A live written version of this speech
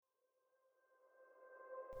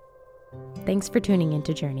Thanks for tuning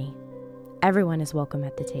into Journey. Everyone is welcome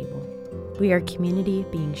at the table. We are a community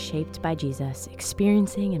being shaped by Jesus,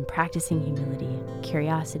 experiencing and practicing humility,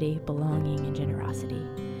 curiosity, belonging, and generosity.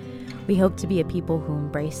 We hope to be a people who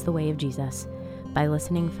embrace the way of Jesus by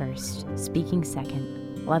listening first, speaking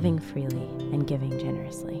second, loving freely, and giving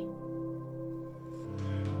generously.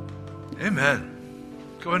 Amen.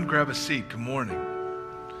 Go ahead and grab a seat. Good morning.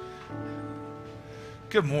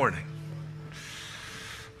 Good morning.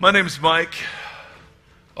 My name is Mike.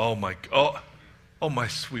 Oh my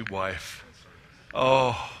sweet wife.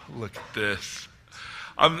 Oh, look at this.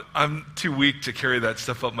 I'm too weak to carry that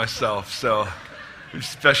stuff up myself, so I'm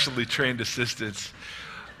specially trained assistants.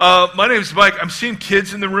 My name is Mike. I'm seeing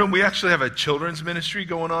kids in the room. We actually have a children's ministry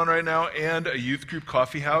going on right now and a youth group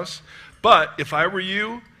coffee house. But if I were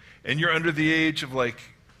you and you're under the age of like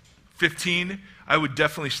 15, I would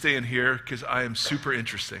definitely stay in here because I am super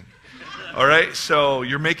interesting. All right, so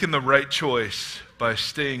you're making the right choice by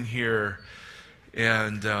staying here,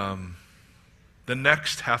 and the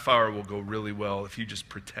next half hour will go really well if you just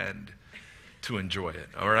pretend to enjoy it,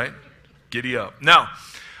 all right? Giddy up. Now,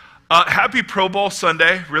 happy Pro Bowl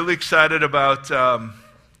Sunday. Really excited about,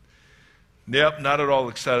 not at all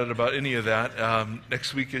excited about any of that.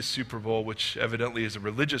 Next week is Super Bowl, which evidently is a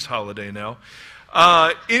religious holiday now.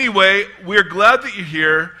 Anyway, we're glad that you're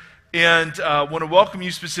here. And I want to welcome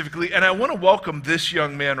you specifically, and I want to welcome this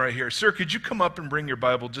young man right here. Sir, could you come up and bring your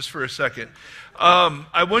Bible just for a second?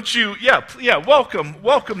 I want you,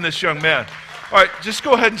 welcome this young man. All right, just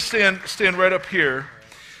go ahead and stand right up here.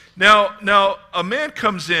 Now, a man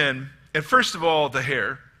comes in, and first of all, the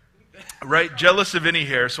hair, right? Jealous of any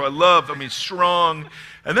hair, so strong,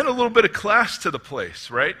 and then a little bit of class to the place,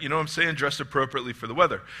 right? You know what I'm saying? Dressed appropriately for the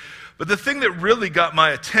weather. But the thing that really got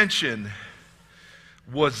my attention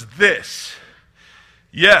was this.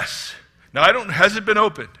 Yes. Now, has it been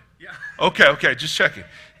opened? Yeah. Okay, just checking.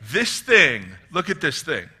 This thing, look at this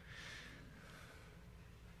thing.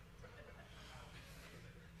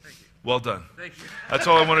 Thank you. Well done. Thank you. That's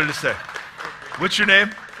all I wanted to say. What's your name?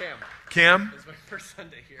 Cam? It's my first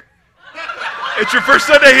Sunday here. It's your first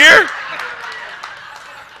Sunday here?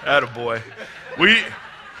 Attaboy.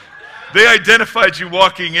 They identified you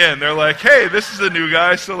walking in. They're like, hey, this is a new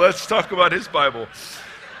guy, so let's talk about his Bible.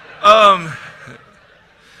 I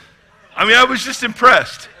was just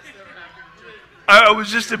impressed. I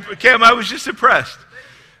was just impressed.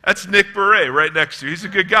 That's Nick Beret right next to you. He's a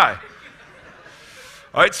good guy.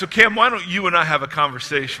 All right, so Cam, why don't you and I have a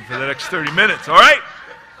conversation for the next 30 minutes, all right?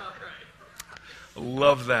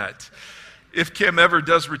 Love that. If Cam ever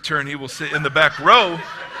does return, he will sit in the back row.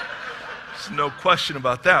 There's no question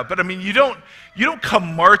about that. But you don't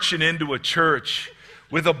come marching into a church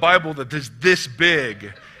with a Bible that is this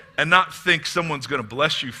big and not think someone's going to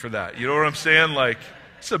bless you for that. You know what I'm saying? Like,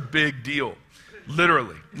 it's a big deal,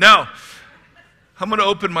 literally. Now, I'm going to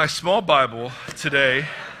open my small Bible today.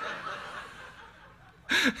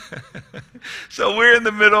 So we're in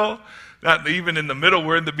the middle, not even in the middle,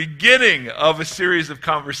 we're in the beginning of a series of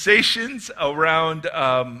conversations around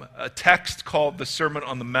a text called the Sermon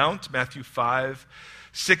on the Mount, Matthew 5,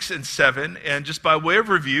 6, and 7. And just by way of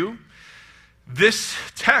review, this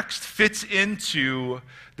text fits into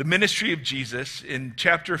the ministry of Jesus. In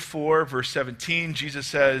chapter 4, verse 17, Jesus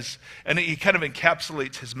says, and he kind of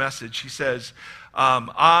encapsulates his message. He says,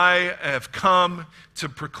 I have come to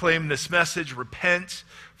proclaim this message, repent,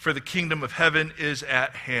 for the kingdom of heaven is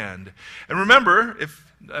at hand. And remember,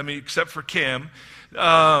 except for Cam,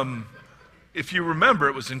 if you remember,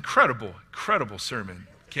 it was incredible sermon,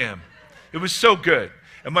 Cam. It was so good.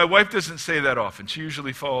 And my wife doesn't say that often. She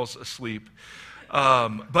usually falls asleep.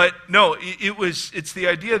 But no, it's the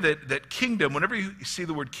idea that kingdom, whenever you see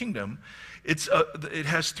the word kingdom, it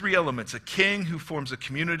has three elements. A king who forms a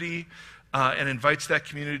community and invites that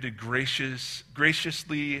community to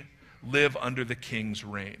graciously live under the king's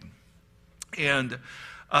reign. And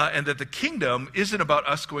that the kingdom isn't about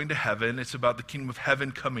us going to heaven. It's about the kingdom of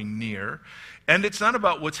heaven coming near. And it's not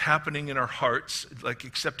about what's happening in our hearts, like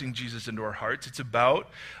accepting Jesus into our hearts. It's about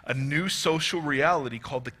a new social reality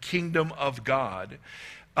called the kingdom of God.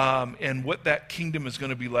 And what that kingdom is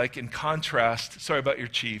going to be like in contrast, sorry about your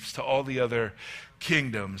Chiefs, to all the other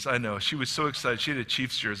kingdoms. I know, she was so excited. She had a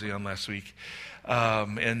Chiefs jersey on last week.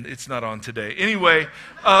 And it's not on today. Anyway,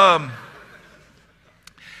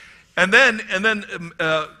 and then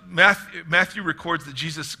Matthew records that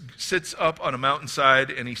Jesus sits up on a mountainside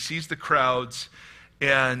and he sees the crowds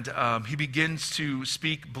And he begins to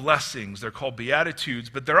speak blessings. They're called Beatitudes,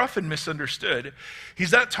 but they're often misunderstood.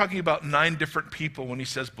 He's not talking about 9 different people when he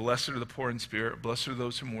says, blessed are the poor in spirit, blessed are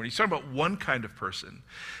those who mourn. He's talking about one kind of person.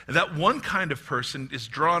 And that one kind of person is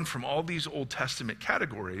drawn from all these Old Testament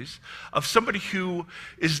categories of somebody who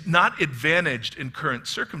is not advantaged in current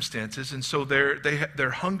circumstances, and so their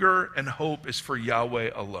hunger and hope is for Yahweh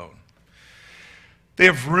alone. They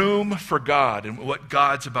have room for God and what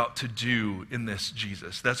God's about to do in this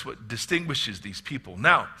Jesus. That's what distinguishes these people.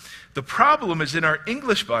 Now, the problem is in our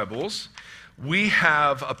English Bibles, we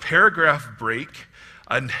have a paragraph break,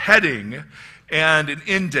 a heading, and an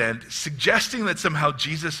indent suggesting that somehow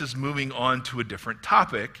Jesus is moving on to a different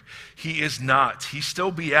topic. He is not. He's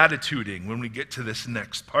still beatituding when we get to this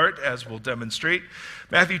next part, as we'll demonstrate.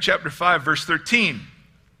 Matthew chapter 5, verse 13.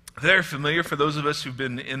 They're familiar for those of us who've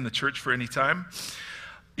been in the church for any time.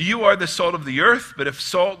 You are the salt of the earth, but if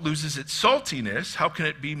salt loses its saltiness, how can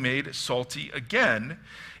it be made salty again?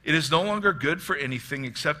 It is no longer good for anything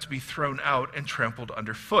except to be thrown out and trampled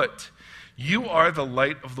underfoot. You are the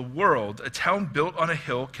light of the world. A town built on a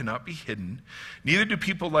hill cannot be hidden. Neither do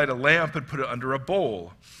people light a lamp and put it under a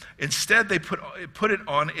bowl. Instead, they put it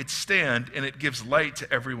on its stand, and it gives light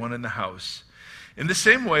to everyone in the house. In the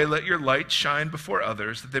same way, let your light shine before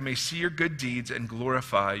others, that they may see your good deeds and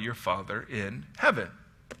glorify your Father in heaven.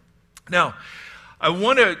 Now, I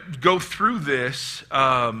want to go through this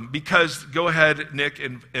because, go ahead, Nick,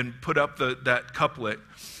 and put up that couplet.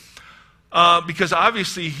 Because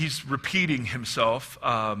obviously he's repeating himself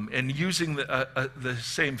and using the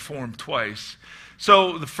same form twice.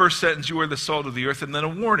 So the first sentence, you are the salt of the earth, and then a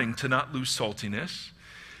warning to not lose saltiness.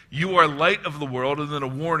 You are light of the world, and then a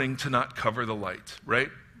warning to not cover the light, right?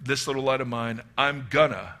 This little light of mine, I'm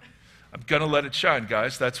gonna let it shine,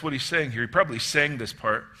 guys. That's what he's saying here. He probably sang this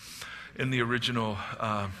part in the original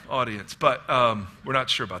audience, but we're not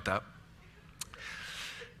sure about that.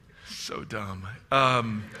 So dumb.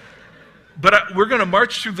 But we're going to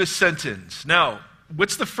march through this sentence. Now,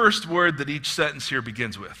 what's the first word that each sentence here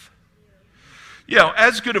begins with? You know,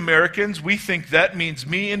 as good Americans, we think that means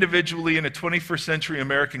me individually in a 21st century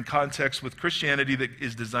American context with Christianity that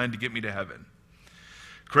is designed to get me to heaven.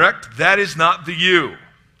 Correct? That is not the you.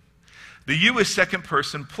 The you is second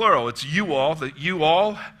person plural. It's you all, that you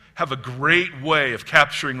all have a great way of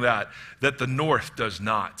capturing that the North does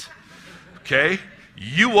not. Okay?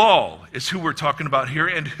 You all is who we're talking about here,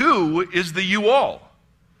 and who is the you all?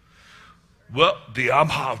 Well, the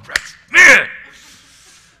Amha-Aretz. Man!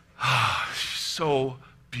 So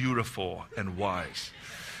beautiful and wise.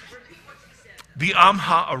 The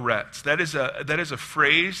Amha-Aretz. That is a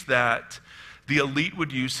phrase that the elite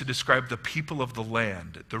would use to describe the people of the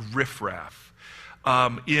land, the riffraff.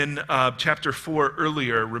 In chapter 4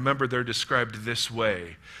 earlier, remember they're described this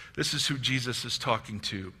way. This is who Jesus is talking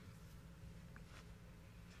to.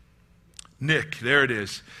 Nick, there it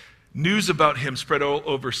is. News about him spread all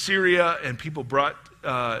over Syria, and people brought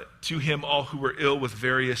to him all who were ill with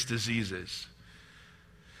various diseases.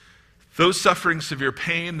 Those suffering severe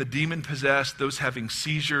pain, the demon-possessed, those having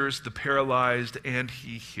seizures, the paralyzed, and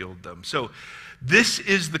he healed them. So this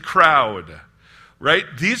is the crowd, right?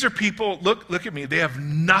 These are people, look at me, they have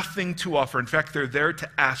nothing to offer. In fact, they're there to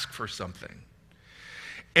ask for something.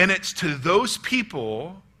 And it's to those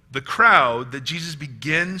people, the crowd, that Jesus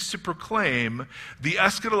begins to proclaim the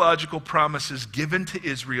eschatological promises given to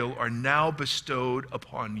Israel are now bestowed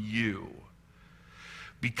upon you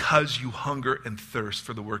because you hunger and thirst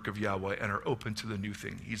for the work of Yahweh and are open to the new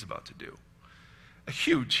thing he's about to do. A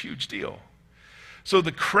huge, huge deal. So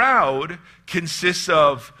the crowd consists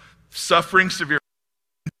of suffering severe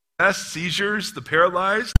seizures, the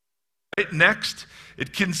paralyzed. Right? Next,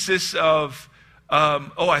 it consists of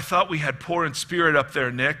I thought we had poor in spirit up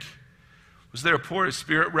there, Nick. Was there a poor in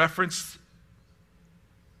spirit reference?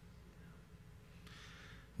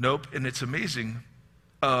 Nope, and it's amazing.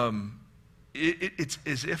 It's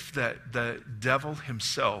as if that the devil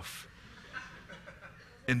himself,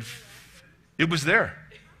 it was there.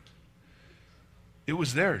 It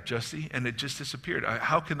was there, Justy, and it just disappeared.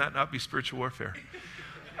 How can that not be spiritual warfare?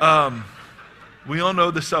 We all know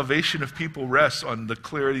the salvation of people rests on the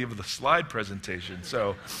clarity of the slide presentation,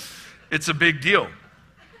 so it's a big deal.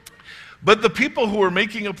 But the people who are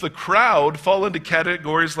making up the crowd fall into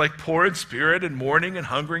categories like poor in spirit and mourning and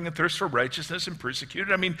hungering and thirst for righteousness and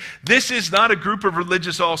persecuted. I mean, this is not a group of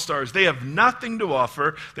religious all-stars. They have nothing to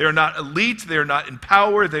offer. They are not elite. They are not in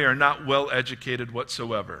power. They are not well-educated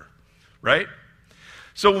whatsoever, right?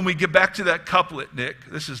 So when we get back to that couplet, Nick,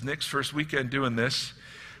 this is Nick's first weekend doing this.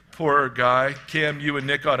 Poor guy. Cam, you and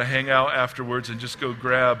Nick ought to hang out afterwards and just go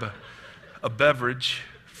grab a beverage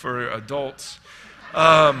for adults.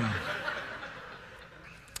 Not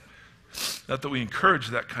that we encourage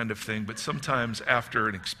that kind of thing, but sometimes after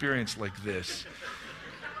an experience like this.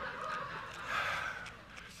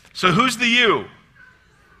 So who's the you?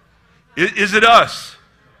 Is it us?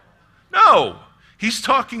 No. He's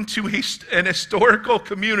talking to an historical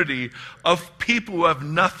community of people who have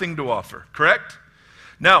nothing to offer, correct?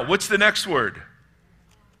 Now, what's the next word?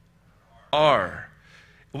 Are.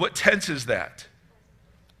 What tense is that?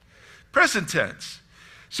 Present tense.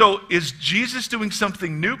 So is Jesus doing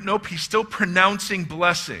something new? Nope, he's still pronouncing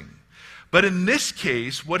blessing. But in this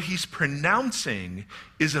case, what he's pronouncing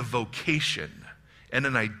is a vocation and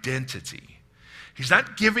an identity. He's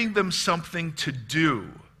not giving them something to do,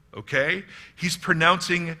 okay? He's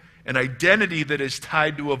pronouncing an identity that is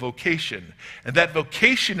tied to a vocation. And that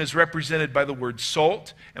vocation is represented by the word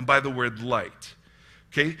salt and by the word light.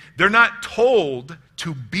 Okay? They're not told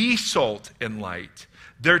to be salt and light.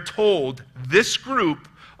 They're told this group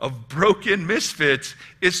of broken misfits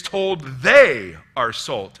is told they are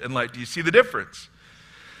salt and light. Do you see the difference?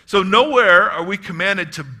 So nowhere are we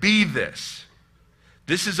commanded to be this.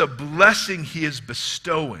 This is a blessing he is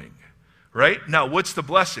bestowing, right? Now, what's the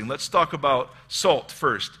blessing? Let's talk about salt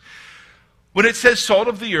first. When it says salt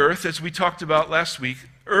of the earth, as we talked about last week,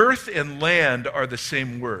 earth and land are the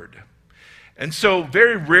same word. And so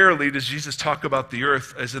very rarely does Jesus talk about the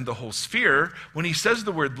earth as in the whole sphere. When he says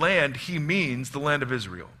the word land, he means the land of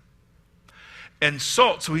Israel. And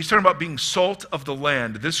salt, so he's talking about being salt of the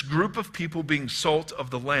land, this group of people being salt of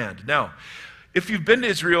the land. Now, if you've been to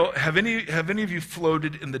Israel, have any of you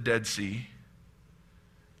floated in the Dead Sea?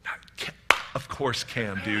 Of course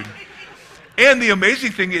Cam, dude. And the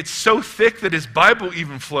amazing thing, it's so thick that his Bible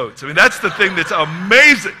even floats. I mean, that's the thing that's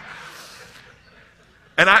amazing.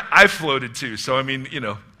 And I floated too, so I mean,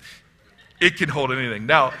 it can hold anything.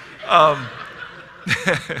 Now,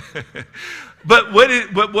 but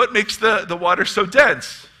what makes the water so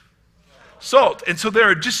dense? Salt. And so there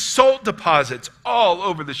are just salt deposits all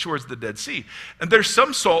over the shores of the Dead Sea. And there's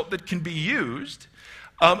some salt that can be used,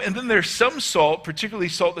 and then there's some salt, particularly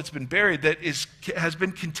salt that's been buried, that has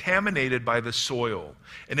been contaminated by the soil.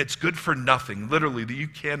 And it's good for nothing, literally, that you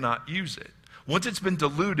cannot use it. Once it's been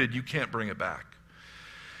diluted, you can't bring it back.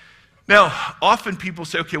 Now, often people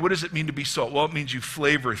say, okay, what does it mean to be salt? Well, it means you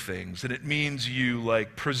flavor things, and it means you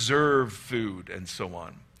preserve food and so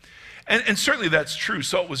on. And certainly that's true.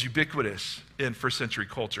 Salt was ubiquitous in first century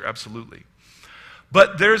culture, absolutely.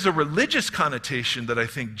 But there's a religious connotation that I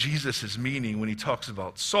think Jesus is meaning when he talks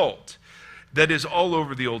about salt that is all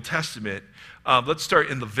over the Old Testament. Let's start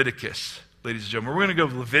in Leviticus, ladies and gentlemen. We're going to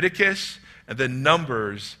go Leviticus, and then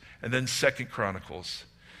Numbers, and then 2 Chronicles.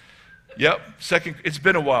 Yep, it's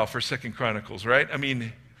been a while for 2 Chronicles, right? I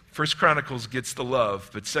mean, 1 Chronicles gets the love,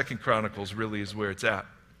 but 2 Chronicles really is where it's at.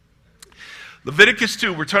 Leviticus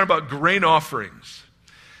 2, we're talking about grain offerings.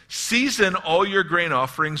 Season all your grain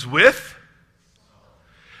offerings with,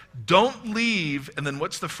 don't leave, and then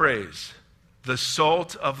what's the phrase? The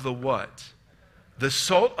salt of the what? The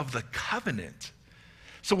salt of the covenant.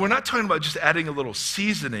 So we're not talking about just adding a little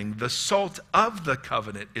seasoning. The salt of the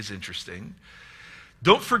covenant is interesting.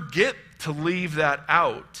 Don't forget to leave that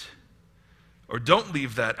out, or don't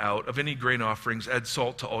leave that out of any grain offerings. Add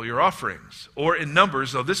salt to all your offerings. Or in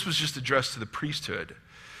Numbers, though this was just addressed to the priesthood.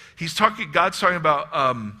 God's talking about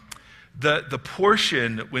the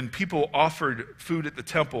portion when people offered food at the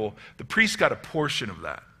temple. The priest got a portion of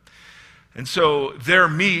that. And so their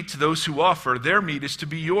meat, those who offer, their meat is to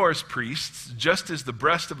be yours, priests, just as the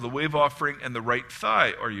breast of the wave offering and the right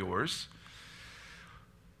thigh are yours.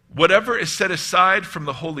 Whatever is set aside from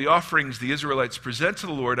the holy offerings the Israelites present to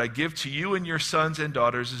the Lord, I give to you and your sons and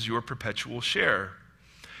daughters as your perpetual share.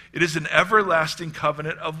 It is an everlasting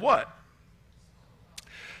covenant of what?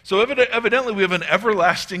 So evidently we have an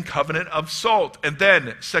everlasting covenant of salt. And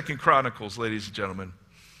then 2 Chronicles, ladies and gentlemen.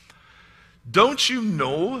 Don't you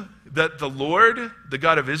know that the Lord, the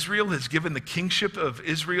God of Israel, has given the kingship of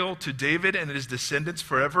Israel to David and his descendants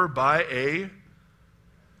forever by a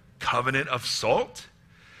covenant of salt?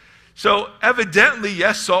 So evidently,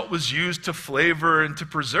 yes, salt was used to flavor and to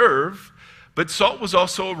preserve, but salt was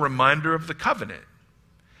also a reminder of the covenant.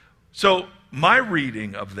 So my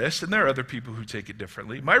reading of this, and there are other people who take it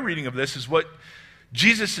differently, my reading of this is what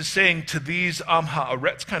Jesus is saying to these Am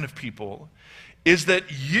Haaretz kind of people, is that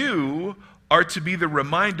you are to be the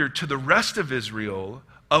reminder to the rest of Israel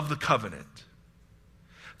of the covenant.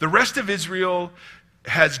 The rest of Israel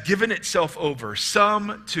has given itself over,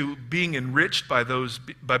 some to being enriched by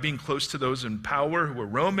being close to those in power who are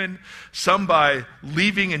Roman, some by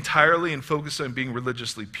leaving entirely and focusing on being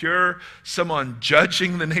religiously pure, some on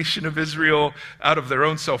judging the nation of Israel out of their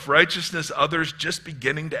own self-righteousness, others just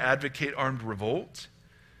beginning to advocate armed revolt.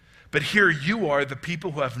 But here you are, the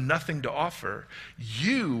people who have nothing to offer.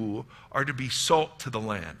 You are to be salt to the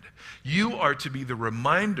land. You are to be the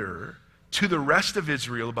reminder to the rest of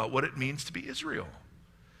Israel about what it means to be Israel.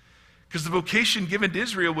 Because the vocation given to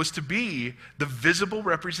Israel was to be the visible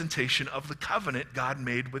representation of the covenant God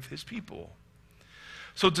made with his people.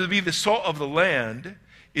 So to be the salt of the land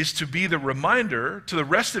is to be the reminder to the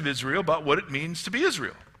rest of Israel about what it means to be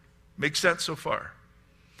Israel. Makes sense so far?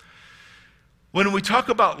 When we talk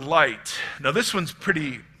about light, now this one's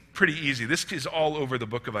pretty easy. This is all over the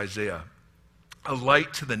book of Isaiah. A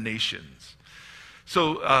light to the nations.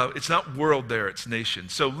 So it's not world there, it's nation.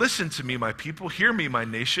 So listen to me, my people. Hear me, my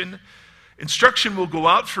nation. Instruction will go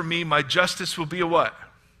out from me. My justice will be a what?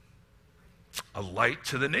 A light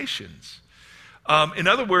to the nations. In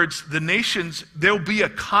other words, the nations, there'll be a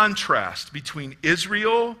contrast between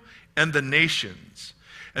Israel and the nations.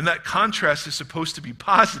 And that contrast is supposed to be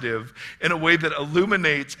positive in a way that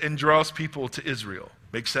illuminates and draws people to Israel.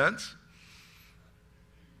 Make sense?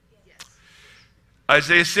 Yes.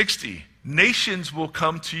 Isaiah 60. Nations will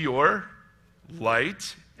come to your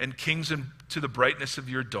light, and kings to the brightness of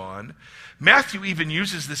your dawn. Matthew even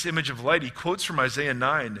uses this image of light. He quotes from Isaiah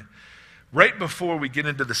 9. Right before we get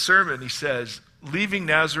into the sermon, he says, leaving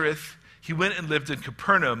Nazareth, he went and lived in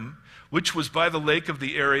Capernaum, which was by the lake of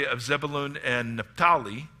the area of Zebulun and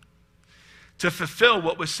Naphtali, to fulfill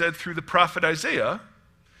what was said through the prophet Isaiah,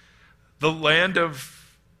 the land of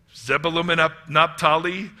Zebulun and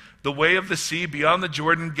Naphtali, the way of the sea beyond the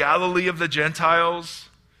Jordan, Galilee of the Gentiles.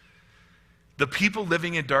 The people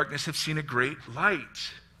living in darkness have seen a great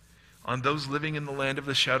light. On those living in the land of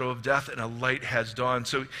the shadow of death, and a light has dawned.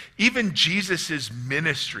 So even Jesus'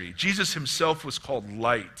 ministry, Jesus himself was called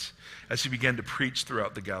light as he began to preach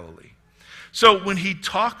throughout the Galilee. So when he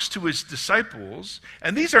talks to his disciples,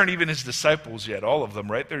 and these aren't even his disciples yet, all of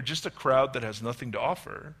them, right? They're just a crowd that has nothing to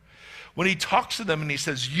offer. When he talks to them and he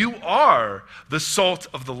says, you are the salt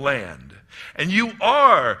of the land, and you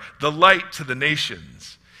are the light to the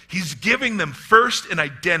nations, he's giving them first an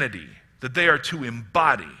identity that they are to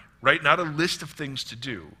embody, right? Not a list of things to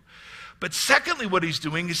do. But secondly, what he's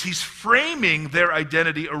doing is he's framing their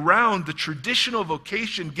identity around the traditional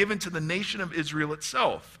vocation given to the nation of Israel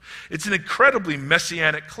itself. It's an incredibly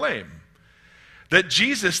messianic claim that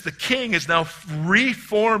Jesus, the king, is now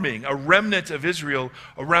reforming a remnant of Israel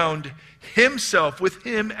around himself, with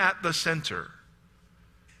him at the center.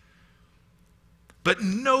 But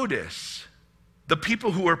notice, the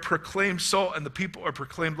people who are proclaimed salt and the people who are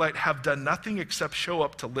proclaimed light have done nothing except show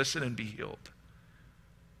up to listen and be healed.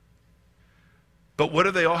 But what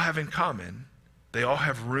do they all have in common? They all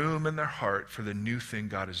have room in their heart for the new thing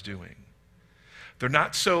God is doing. They're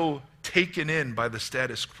not so taken in by the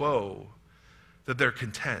status quo that they're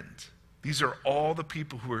content. These are all the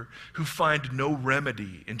people who find no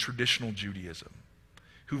remedy in traditional Judaism,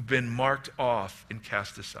 who've been marked off and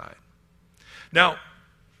cast aside. Now,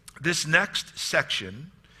 this next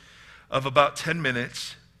section of about 10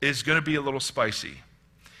 minutes is going to be a little spicy.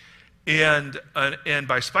 And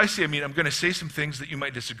by spicy, I mean I'm going to say some things that you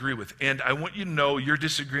might disagree with. And I want you to know your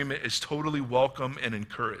disagreement is totally welcome and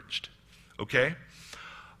encouraged. Okay?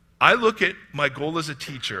 I look at my goal as a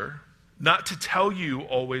teacher not to tell you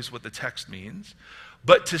always what the text means,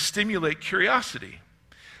 but to stimulate curiosity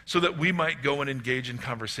so that we might go and engage in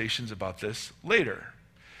conversations about this later.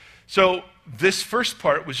 So this first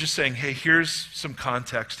part was just saying, hey, here's some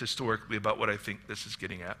context historically about what I think this is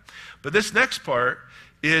getting at. But this next part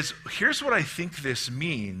is, here's what I think this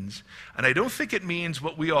means, and I don't think it means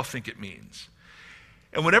what we all think it means.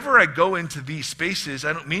 And whenever I go into these spaces,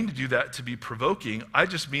 I don't mean to do that to be provoking. I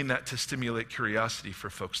just mean that to stimulate curiosity for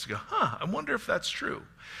folks to go, I wonder if that's true.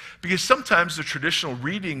 Because sometimes the traditional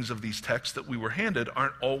readings of these texts that we were handed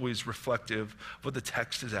aren't always reflective of what the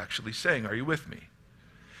text is actually saying. Are you with me?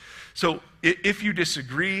 So if you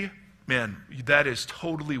disagree, man, that is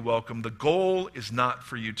totally welcome. The goal is not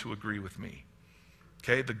for you to agree with me.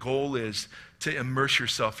 Okay? The goal is to immerse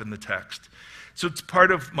yourself in the text. So it's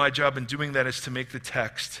part of my job in doing that is to make the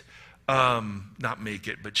text, not make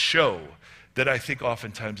it, but show that I think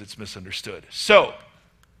oftentimes it's misunderstood. So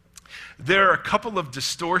there are a couple of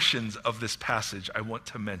distortions of this passage I want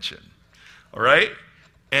to mention. All right?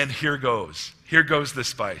 And here goes. Here goes the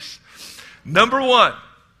spice. Number one,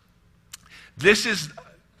 this is,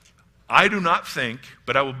 I do not think,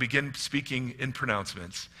 but I will begin speaking in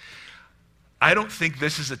pronouncements. I don't think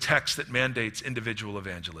this is a text that mandates individual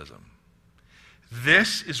evangelism.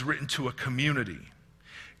 This is written to a community,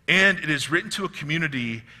 and it is written to a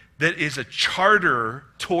community that is a charter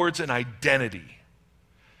towards an identity,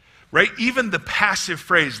 right? Even the passive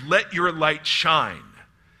phrase, let your light shine,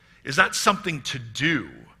 is not something to do.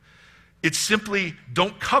 It's simply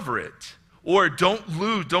don't cover it, or don't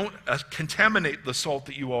contaminate the salt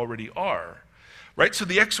that you already are. Right? So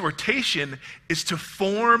the exhortation is to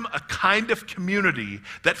form a kind of community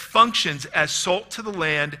that functions as salt to the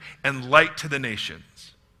land and light to the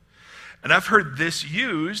nations. And I've heard this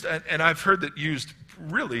used, and I've heard that used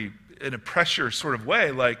really in a pressure sort of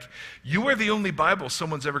way, like, you are the only Bible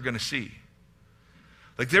someone's ever going to see.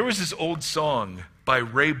 Like, there was this old song by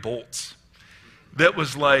Ray Boltz that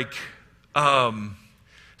was like,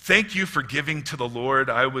 thank you for giving to the Lord.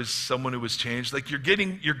 I was someone who was changed. Like, you're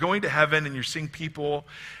going to heaven and you're seeing people,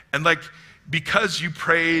 and like, because you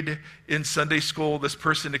prayed in Sunday school, this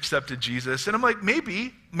person accepted Jesus. And I'm like,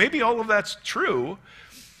 maybe all of that's true,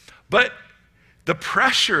 but the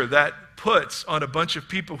pressure that puts on a bunch of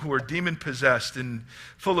people who are demon-possessed and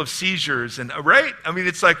full of seizures, and right? I mean,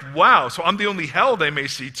 it's like, wow, so I'm the only hell they may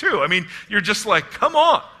see too. I mean, you're just like, come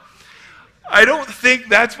on. I don't think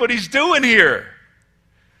that's what he's doing here.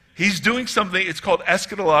 He's doing something, it's called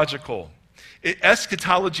eschatological.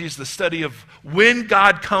 Eschatology is the study of when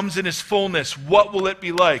God comes in his fullness, what will it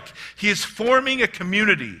be like? He is forming a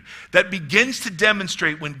community that begins to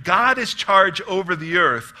demonstrate when God is charged over the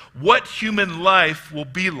earth, what human life will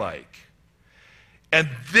be like. And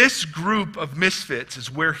this group of misfits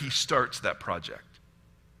is where he starts that project.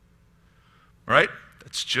 All right?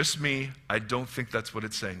 That's just me. I don't think that's what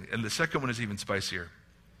it's saying. And the second one is even spicier.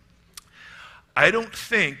 I don't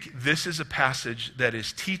think this is a passage that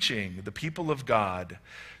is teaching the people of God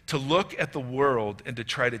to look at the world and to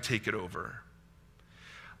try to take it over.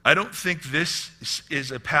 I don't think this is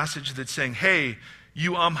a passage that's saying, hey,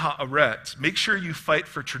 you Am Haaretz, make sure you fight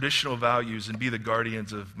for traditional values and be the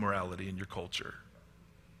guardians of morality in your culture.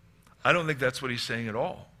 I don't think that's what he's saying at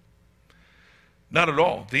all. Not at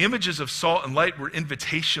all. The images of salt and light were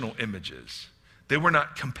invitational images. They were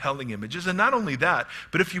not compelling images. And not only that,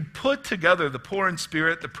 but if you put together the poor in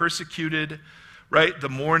spirit, the persecuted, right, the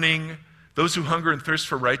mourning, those who hunger and thirst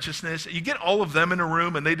for righteousness, you get all of them in a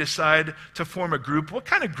room and they decide to form a group. What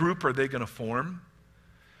kind of group are they going to form?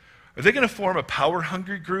 Are they going to form a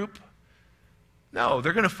power-hungry group? No,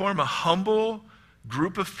 they're going to form a humble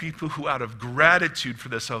group of people who, out of gratitude for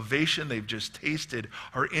the salvation they've just tasted,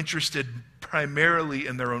 are interested primarily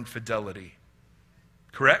in their own fidelity.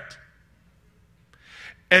 Correct?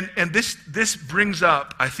 And this brings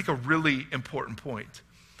up, I think, a really important point.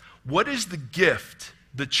 What is the gift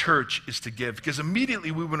the church is to give? Because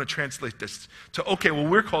immediately we want to translate this to, okay, well,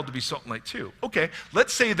 we're called to be salt and light too. Okay,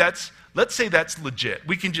 let's say that's legit.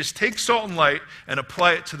 We can just take salt and light and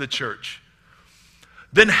apply it to the church.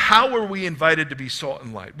 Then how are we invited to be salt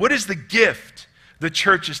and light? What is the gift the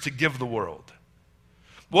church is to give the world?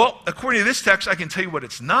 Well, according to this text, I can tell you what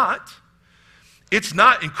it's not. It's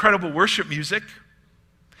not incredible worship music.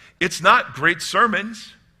 It's not great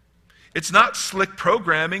sermons. It's not slick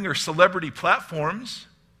programming or celebrity platforms.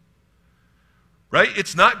 Right?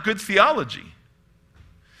 It's not good theology.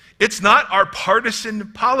 It's not our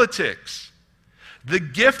partisan politics. The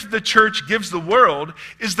gift the church gives the world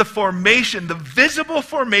is the formation, the visible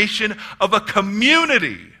formation of a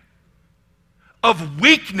community of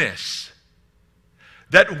weakness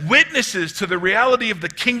that witnesses to the reality of the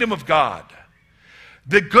kingdom of God.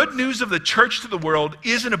 The good news of the church to the world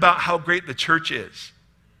isn't about how great the church is.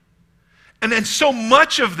 And then so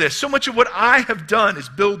much of this, so much of what I have done is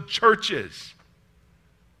build churches.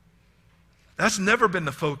 That's never been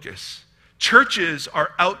the focus. Churches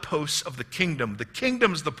are outposts of the kingdom. The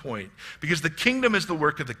kingdom's the point, because the kingdom is the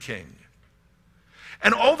work of the king.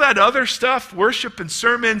 And all that other stuff, worship and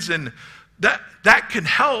sermons, and that can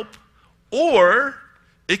help, or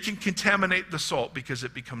it can contaminate the salt because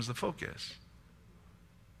it becomes the focus.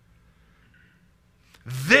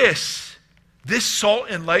 This salt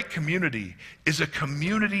and light community is a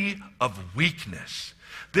community of weakness.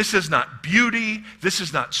 This is not beauty. This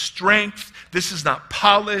is not strength. This is not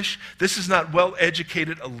polish. This is not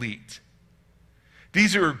well-educated elite.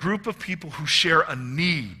 These are a group of people who share a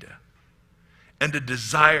need and a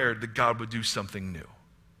desire that God would do something new.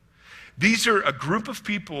 These are a group of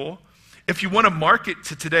people, if you want to market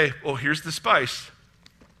to today, well, here's the spice.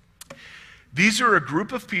 These are a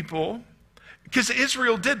group of people, because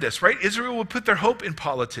Israel did this, right? Israel would put their hope in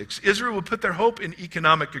politics. Israel would put their hope in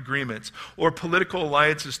economic agreements or political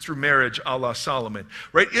alliances through marriage, a la Solomon,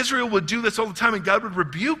 right? Israel would do this all the time, and God would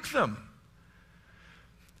rebuke them.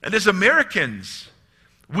 And as Americans,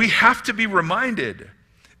 we have to be reminded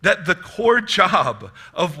that the core job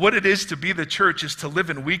of what it is to be the church is to live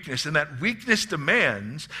in weakness, and that weakness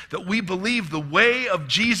demands that we believe the way of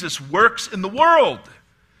Jesus works in the world.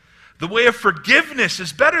 The way of forgiveness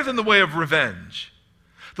is better than the way of revenge.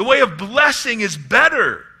 The way of blessing is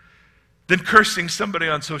better than cursing somebody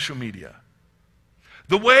on social media.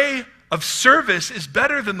 The way of service is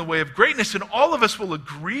better than the way of greatness, and all of us will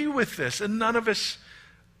agree with this, and none of us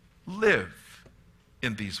live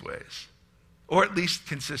in these ways. Or at least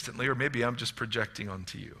consistently, or maybe I'm just projecting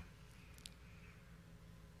onto you.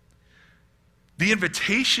 The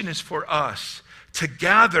invitation is for us to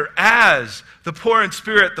gather as the poor in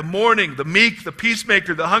spirit, the mourning, the meek, the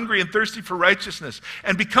peacemaker, the hungry and thirsty for righteousness,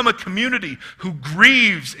 and become a community who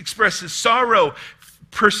grieves, expresses sorrow,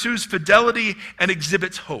 pursues fidelity, and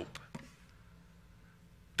exhibits hope.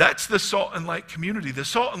 That's the salt and light community. The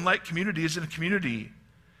salt and light community isn't a community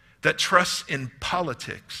that trusts in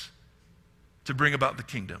politics to bring about the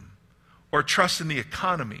kingdom, or trusts in the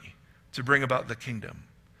economy to bring about the kingdom,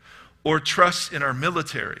 or trusts in our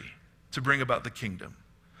military to bring about the kingdom.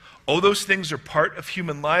 All those things are part of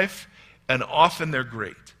human life, and often they're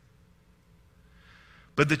great.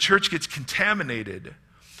 But the church gets contaminated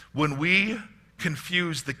when we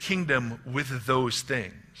confuse the kingdom with those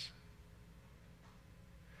things.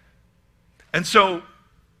 And so,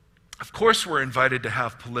 of course we're invited to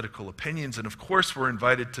have political opinions, and of course we're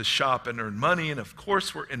invited to shop and earn money, and of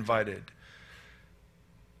course we're invited,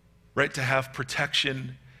 right, to have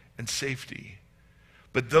protection and safety.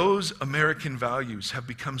 But those American values have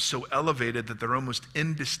become so elevated that they're almost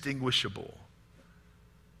indistinguishable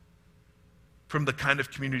from the kind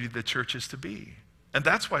of community the church is to be. And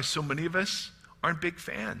that's why so many of us aren't big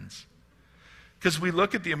fans. Because we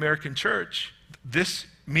look at the American church, this,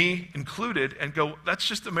 me included, and go, that's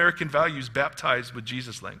just American values baptized with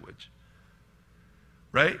Jesus language.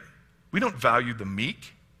 Right? We don't value the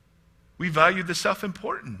meek. We value the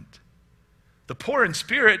self-important. The poor in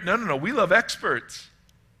spirit, no, we love experts.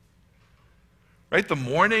 Right? The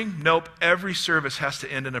mourning, nope, every service has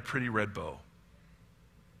to end in a pretty red bow.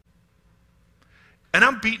 And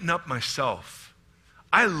I'm beating up myself.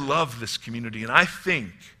 I love this community, and I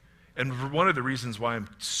think, and one of the reasons why I'm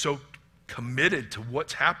so committed to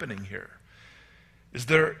what's happening here, is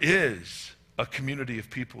there is a community of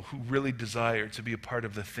people who really desire to be a part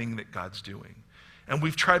of the thing that God's doing. And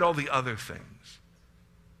we've tried all the other things.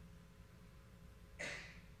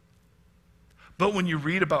 But when you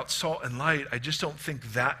read about salt and light, I just don't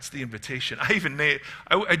think that's the invitation.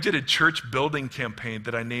 I did a church building campaign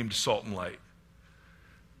that I named Salt and Light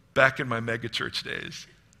back in my megachurch days.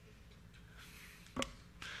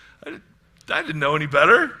 I didn't know any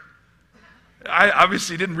better. I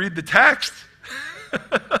obviously didn't read the text.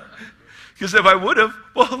 Because if I would have,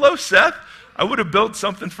 well, hello, Seth, I would have built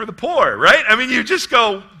something for the poor, right? I mean, you just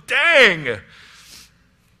go, dang.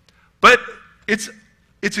 But it's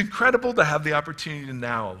incredible to have the opportunity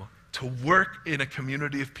now to work in a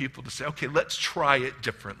community of people to say, okay, let's try it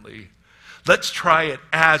differently. Let's try it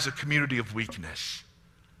as a community of weakness.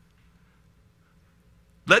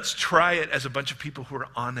 Let's try it as a bunch of people who are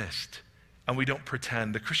honest and we don't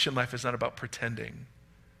pretend. The Christian life is not about pretending.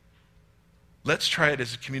 Let's try it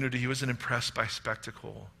as a community who isn't impressed by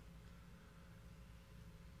spectacle.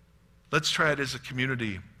 Let's try it as a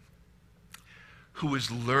community who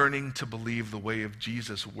is learning to believe the way of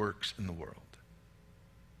Jesus works in the world.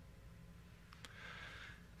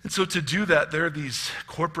 And so to do that, there are these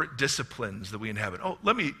corporate disciplines that we inhabit. Oh,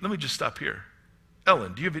 let me just stop here.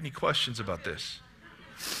 Ellen, do you have any questions about this?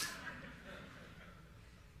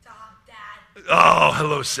 Stop, Dad. Oh,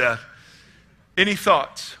 hello, Seth. Any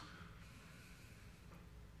thoughts?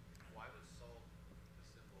 Why was salt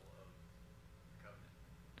the symbol of covenant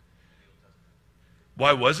in the Old Testament?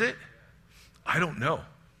 Why was it? I don't know.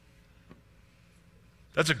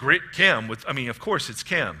 That's a great Cam. Of course it's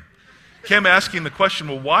Cam. Cam asking the question,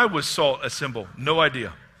 well, why was salt a symbol? No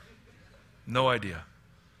idea. No idea.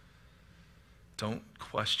 Don't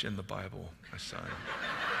question the Bible, my son.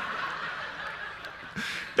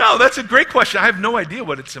 No, that's a great question. I have no idea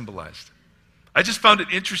what it symbolized. I just found it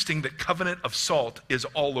interesting that covenant of salt is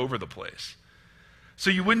all over the place. So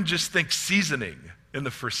you wouldn't just think seasoning in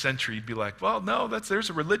the first century. You'd be like, well, no, there's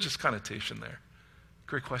a religious connotation there.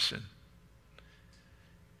 Great question.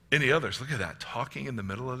 Any others? Look at that, talking in the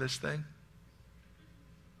middle of this thing.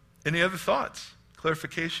 Any other thoughts,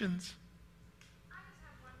 clarifications? I just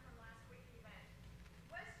have one from last week even.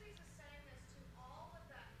 Was Jesus saying this to all of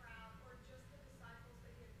that crowd or just the disciples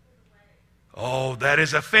that he had pulled away? Oh, that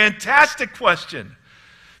is a fantastic question.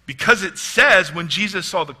 Because it says when Jesus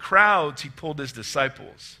saw the crowds, he pulled his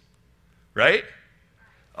disciples. Right?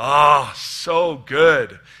 Oh, so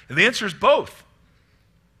good. And the answer is both.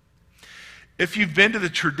 If you've been to the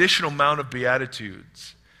traditional Mount of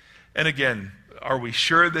Beatitudes, and again, are we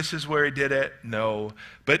sure this is where he did it? No.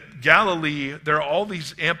 But Galilee, there are all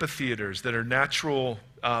these amphitheaters that are natural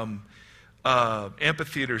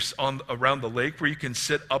amphitheaters around the lake where you can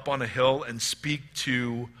sit up on a hill and speak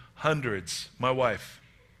to hundreds. My wife.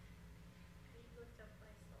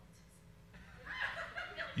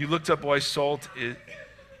 You looked up why salt is...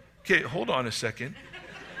 Okay, hold on a second.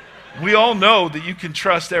 We all know that you can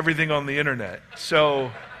trust everything on the internet.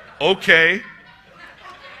 So, okay.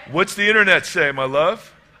 What's the internet say, my love?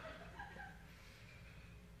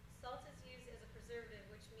 Salt is used as a preservative,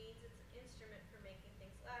 which means it's an instrument for making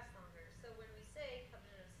things last longer. So when we say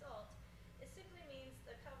covenant of salt, it simply means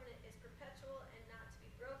the covenant is perpetual and not to be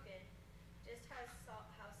broken, just how salt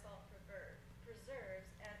preserves.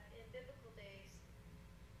 As in biblical days,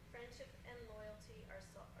 friendship and loyalty are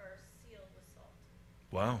sealed with salt.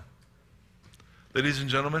 Wow. Ladies and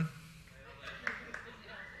gentlemen,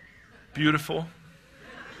 beautiful,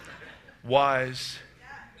 wise,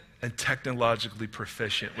 and technologically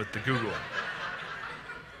proficient with the Google.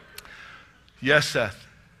 Yes, Seth.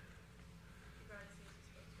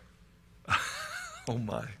 Oh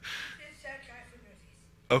my.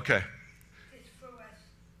 Okay.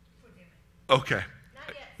 Okay.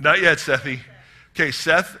 Not yet, Sethy. Okay,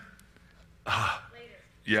 Seth.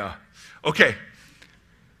 Yeah. Okay.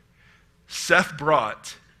 Seth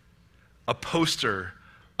brought a poster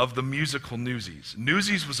of the musical Newsies.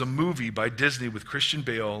 Newsies was a movie by Disney with Christian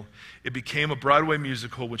Bale. It became a Broadway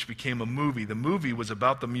musical, which became a movie. The movie was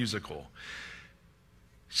about the musical.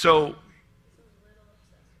 So,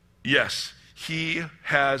 yes, he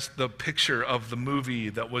has the picture of the movie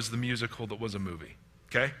that was the musical that was a movie.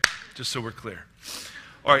 Okay? Just so we're clear.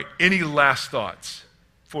 All right, any last thoughts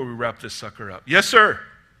before we wrap this sucker up? Yes, sir.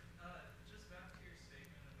 Just back to your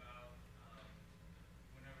statement about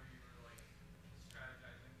whenever you were like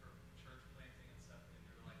strategizing for church planting and stuff, and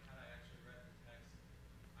you were like, had I actually read the text,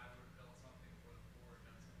 I would have built something for the poor,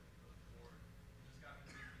 done something for the poor. It just got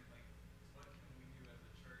me thinking, like, what can we do as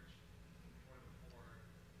a church for the poor?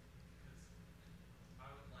 Because I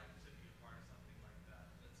would like to be a part of something like that.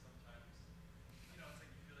 That sometimes, you know, it's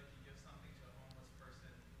like you feel like you give something to a homeless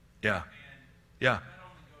person, Yeah. and Yeah. that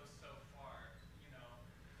only goes so far, you know.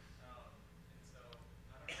 And so I don't know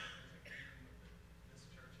if there's like anything that this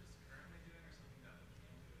church is currently doing or something that we can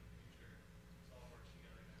do in the future to all work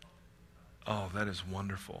together to help. Oh, that is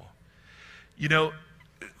wonderful. You know,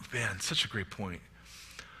 man, such a great point.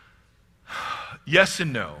 Yes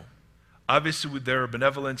and no. Obviously, there are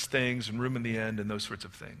benevolence things and room in the end and those sorts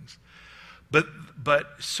of things. But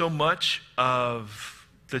so much of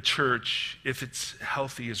the church, if it's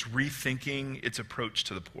healthy, is rethinking its approach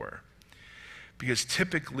to the poor. Because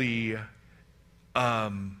typically,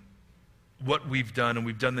 what we've done, and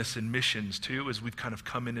we've done this in missions too, is we've kind of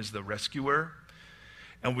come in as the rescuer,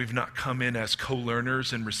 and we've not come in as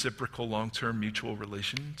co-learners in reciprocal long-term mutual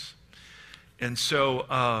relations. And so,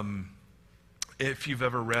 if you've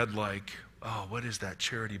ever read like, what is that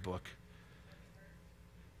charity book?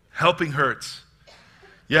 Helping Hurts.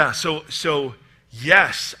 Yeah, so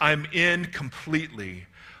yes, I'm in completely,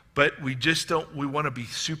 but we want to be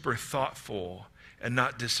super thoughtful and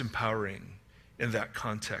not disempowering in that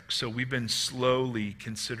context. So we've been slowly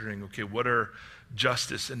considering, okay, what are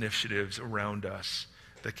justice initiatives around us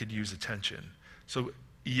that could use attention? So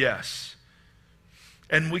yes,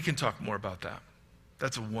 and we can talk more about that.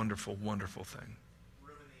 That's a wonderful, wonderful thing.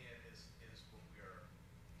 Room in the Inn is what we are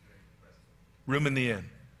doing presently. Room in the Inn.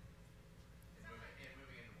 Moving into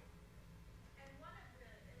one. And one of the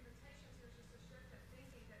invitations was just a shift of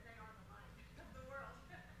thinking that they are the light of the world.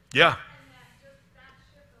 Yeah. And that just that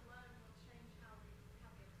shift alone will change how we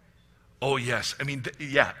approach them. Oh, yes. I mean,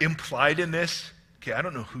 yeah, implied in this, okay, I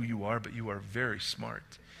don't know who you are, but you are very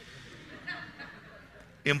smart.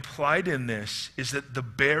 Implied in this is that the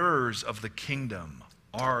bearers of the kingdom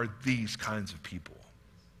are these kinds of people.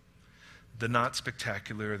 The not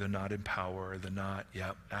spectacular, the not in power, the not,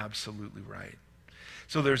 yeah, absolutely right.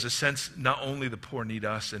 So there's a sense not only the poor need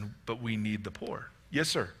us, but we need the poor. Yes,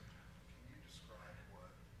 sir. Can you describe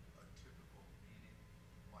what a typical meeting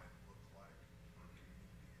might look like for a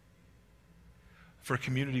community For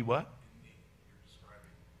community in need? what? In need. You're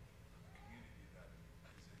describing a community that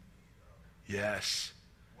is in need of. Yes.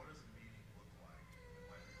 What does a meeting look like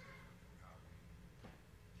that might be different from how we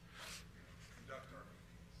conduct our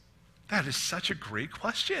meetings? That is such a great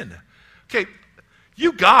question. Okay,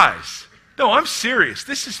 you guys. No, I'm serious.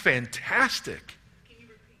 This is fantastic. Can you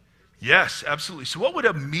repeat Yes, absolutely. So what would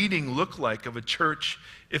a meeting look like of a church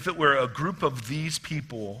if it were a group of these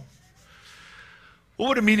people? What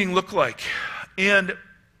would a meeting look like? And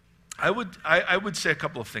I would say a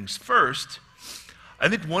couple of things. First, I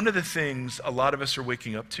think one of the things a lot of us are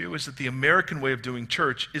waking up to is that the American way of doing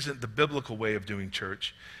church isn't the biblical way of doing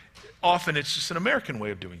church. Often it's just an American way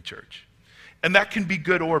of doing church. And that can be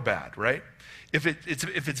good or bad, right? If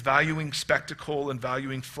it's valuing spectacle and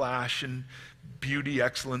valuing flash and beauty,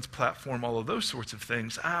 excellence, platform, all of those sorts of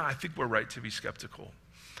things, I think we're right to be skeptical.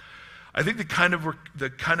 I think the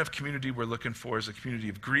kind of community we're looking for is a community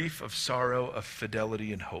of grief, of sorrow, of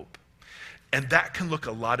fidelity, and hope. And that can look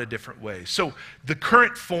a lot of different ways. So the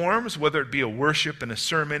current forms, whether it be a worship and a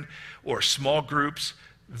sermon or small groups,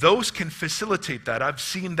 those can facilitate that. I've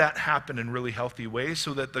seen that happen in really healthy ways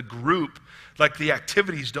so that the group, like the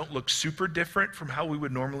activities don't look super different from how we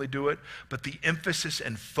would normally do it, but the emphasis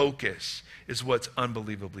and focus is what's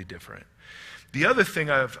unbelievably different. The other thing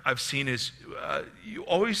I've seen is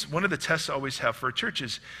one of the tests I always have for a church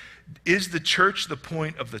is the church the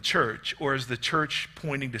point of the church, or is the church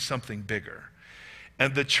pointing to something bigger?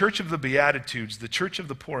 And the church of the Beatitudes, the church of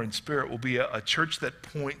the poor in spirit, will be a church that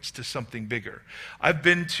points to something bigger. I've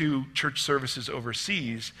been to church services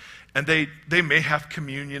overseas, and they may have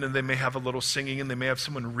communion, and they may have a little singing, and they may have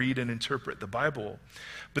someone read and interpret the Bible.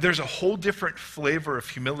 But there's a whole different flavor of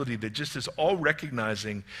humility that just is all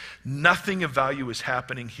recognizing nothing of value is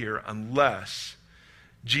happening here unless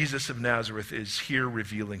Jesus of Nazareth is here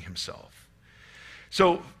revealing himself.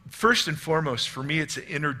 So first and foremost, for me, it's an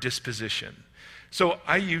inner disposition. So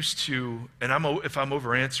I used to, and if I'm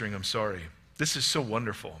over answering, I'm sorry. This is so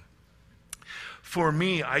wonderful. For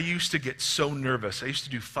me, I used to get so nervous. I used to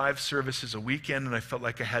do 5 services a weekend, and I felt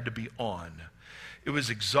like I had to be on. It was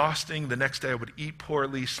exhausting. The next day I would eat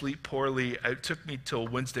poorly, sleep poorly. It took me till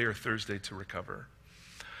Wednesday or Thursday to recover.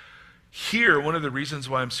 Here, one of the reasons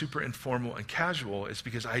why I'm super informal and casual is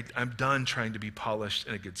because I'm done trying to be polished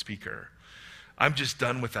and a good speaker. I'm just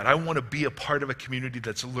done with that. I want to be a part of a community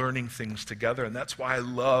that's learning things together, and that's why I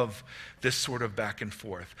love this sort of back and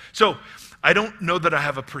forth. So I don't know that I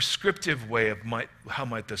have a prescriptive way of how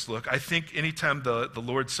might this look. I think anytime the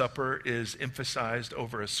Lord's Supper is emphasized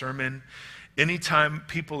over a sermon, anytime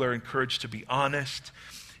people are encouraged to be honest,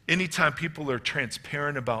 anytime people are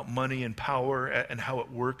transparent about money and power and how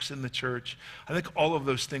it works in the church, I think all of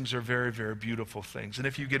those things are very, very beautiful things. And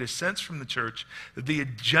if you get a sense from the church that the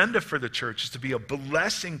agenda for the church is to be a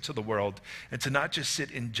blessing to the world and to not just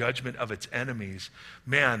sit in judgment of its enemies,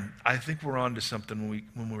 man, I think we're on to something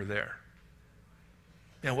when we're there.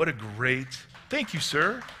 Man, thank you,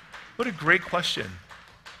 sir. What a great question.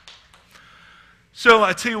 So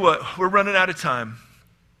I tell you what, we're running out of time.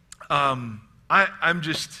 I'm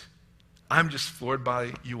just floored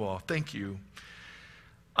by you all. Thank you.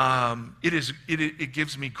 It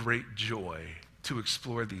gives me great joy to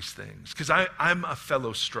explore these things because I'm a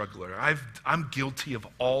fellow struggler. I'm guilty of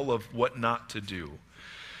all of what not to do.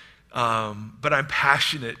 But I'm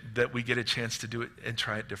passionate that we get a chance to do it and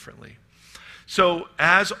try it differently. So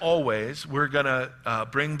as always, we're going to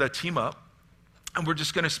bring the team up, and we're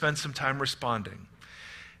just going to spend some time responding.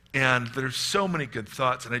 And there's so many good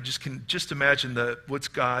thoughts, and I can imagine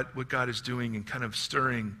what God is doing and kind of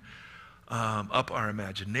stirring up our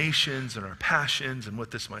imaginations and our passions and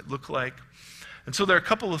what this might look like. And so there are a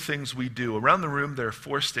couple of things we do. Around the room, there are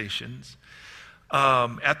 4 stations.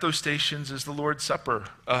 At those stations is the Lord's Supper.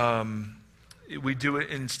 We do it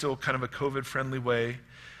in still kind of a COVID-friendly way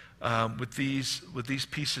with these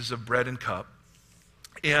pieces of bread and cup.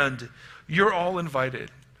 And you're all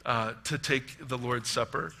invited to take the Lord's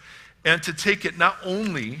Supper and to take it not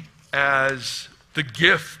only as the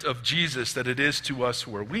gift of Jesus that it is to us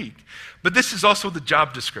who are weak, but this is also the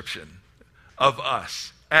job description of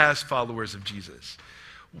us as followers of Jesus.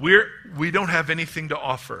 We don't have anything to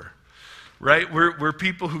offer, right? We're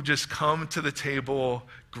people who just come to the table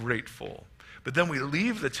grateful. But then we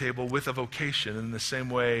leave the table with a vocation in the same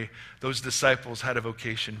way those disciples had a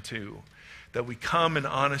vocation too. That we come in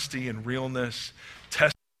honesty and realness,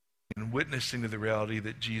 testing and witnessing to the reality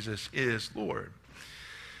that Jesus is Lord.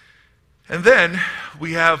 And then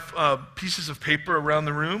we have pieces of paper around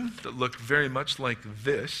the room that look very much like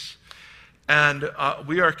this. And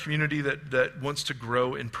we are a community that wants to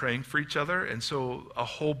grow in praying for each other. And so a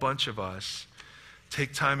whole bunch of us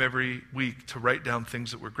take time every week to write down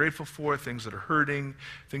things that we're grateful for, things that are hurting,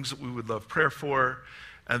 things that we would love prayer for.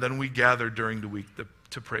 And then we gather during the week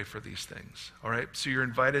to pray for these things. All right? So you're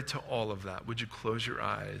invited to all of that. Would you close your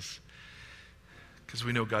eyes? Because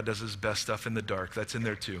we know God does his best stuff in the dark. That's in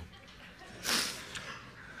there too.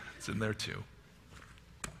 It's in there too.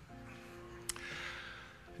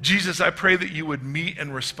 Jesus, I pray that you would meet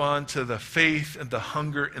and respond to the faith and the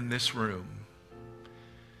hunger in this room.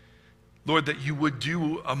 Lord, that you would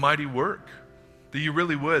do a mighty work, that you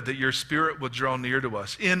really would, that your Spirit would draw near to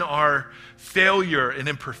us in our failure and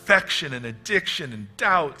imperfection and addiction and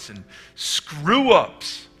doubts and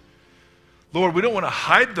screw-ups. Lord, we don't want to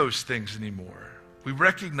hide those things anymore. We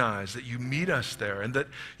recognize that you meet us there and that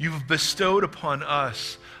you've bestowed upon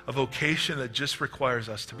us a vocation that just requires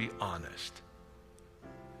us to be honest.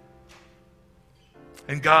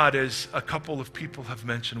 And God, as a couple of people have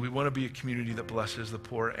mentioned, we want to be a community that blesses the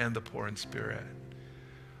poor and the poor in spirit.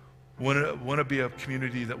 We want to be a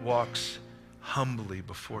community that walks humbly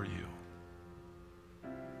before you.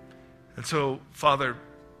 And so, Father,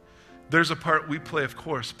 there's a part we play, of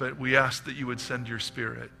course, but we ask that you would send your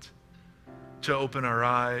Spirit to open our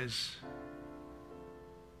eyes,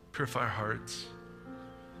 purify our hearts,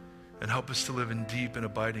 and help us to live in deep and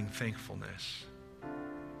abiding thankfulness.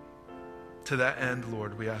 To that end,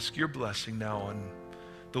 Lord, we ask your blessing now on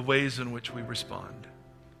the ways in which we respond.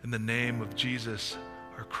 In the name of Jesus,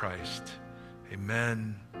 our Christ.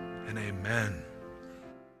 Amen and amen.